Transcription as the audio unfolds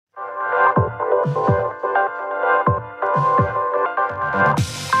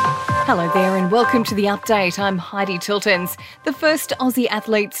Hello there and welcome to The Update. I'm Heidi Tiltons. The first Aussie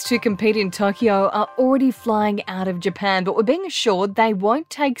athletes to compete in Tokyo are already flying out of Japan, but we're being assured they won't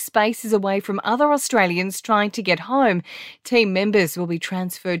take spaces away from other Australians trying to get home. Team members will be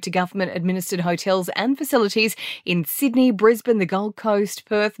transferred to government-administered hotels and facilities in Sydney, Brisbane, the Gold Coast,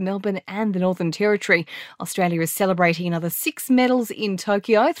 Perth, Melbourne and the Northern Territory. Australia is celebrating another 6 medals in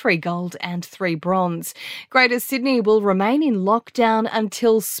Tokyo, 3 gold and 3 bronze. Greater Sydney will remain in lockdown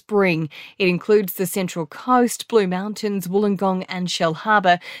until spring. It includes the Central Coast, Blue Mountains, Wollongong and Shell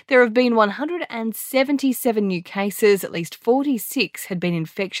Harbour. There have been 177 new cases. At least 46 had been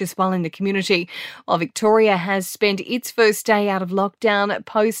infectious while in the community. While Victoria has spent its first day out of lockdown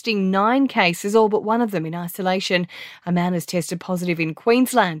posting 9 cases, all but one of them in isolation. A man has tested positive in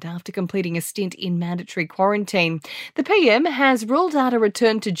Queensland after completing a stint in mandatory quarantine. The PM has ruled out a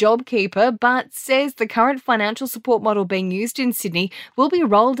return to JobKeeper but says the current financial support model being used in Sydney will be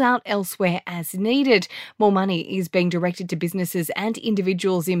rolled out elsewhere as needed. More money is being directed to businesses and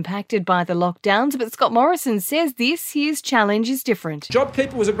individuals impacted by the lockdowns, but Scott Morrison says this year's challenge is different.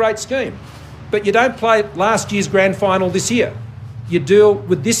 JobKeeper was a great scheme, but you don't play last year's grand final this year. You deal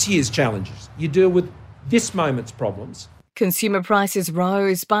with this year's challenges. You deal with this moment's problems. Consumer prices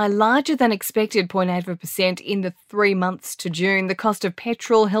rose by larger than expected 0.8% in the 3 months to June. The cost of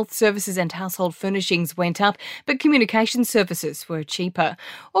petrol, health services and household furnishings went up, but communication services were cheaper.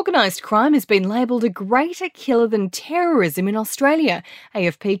 Organised crime has been labelled a greater killer than terrorism in Australia.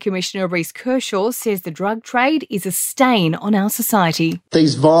 AFP Commissioner Rhys Kershaw says the drug trade is a stain on our society.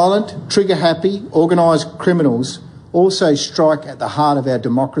 These violent, trigger-happy, organised criminals also strike at the heart of our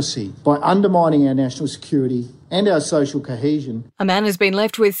democracy by undermining our national security and our social cohesion. A man has been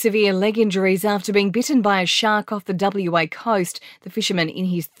left with severe leg injuries after being bitten by a shark off the WA coast. The fisherman in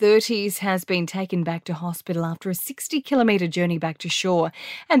his 30s has been taken back to hospital after a 60-kilometre journey back to shore.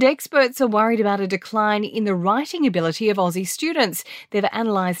 And experts are worried about a decline in the writing ability of Aussie students. They've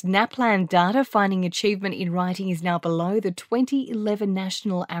analysed NAPLAN data, finding achievement in writing is now below the 2011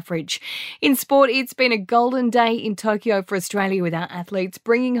 national average. In sport, it's been a golden day in Tokyo for Australia, with our athletes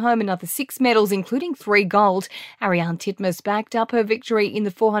bringing home another 6 medals, including 3 gold. Ariane Titmus backed up her victory in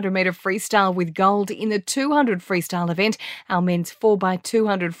the 400-metre freestyle with gold in the 200 freestyle event. Our men's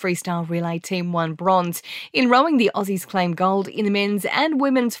 4x200 freestyle relay team won bronze. In rowing, the Aussies claimed gold in the men's and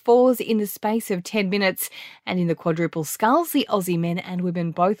women's 4s in the space of 10 minutes. And in the quadruple sculls, the Aussie men and women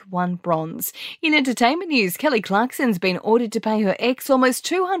both won bronze. In entertainment news, Kelly Clarkson's been ordered to pay her ex almost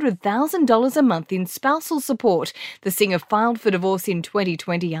 $200,000 a month in spousal support. The singer filed for divorce in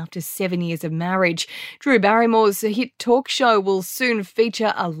 2020 after 7 years of marriage. Drew Barrymore's hit talk show will soon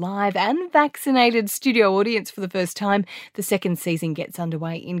feature a live and vaccinated studio audience for the first time. The second season gets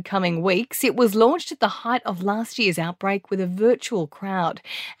underway in coming weeks. It was launched at the height of last year's outbreak with a virtual crowd.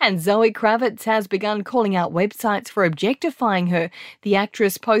 And Zoe Kravitz has begun calling out websites for objectifying her. The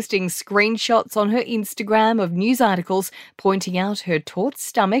actress posting screenshots on her Instagram of news articles pointing out her taut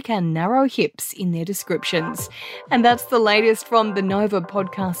stomach and narrow hips in their descriptions. And that's the latest from the Nova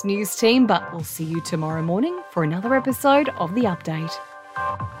Podcast News team, but we'll see you tomorrow morning for another episode of The Update.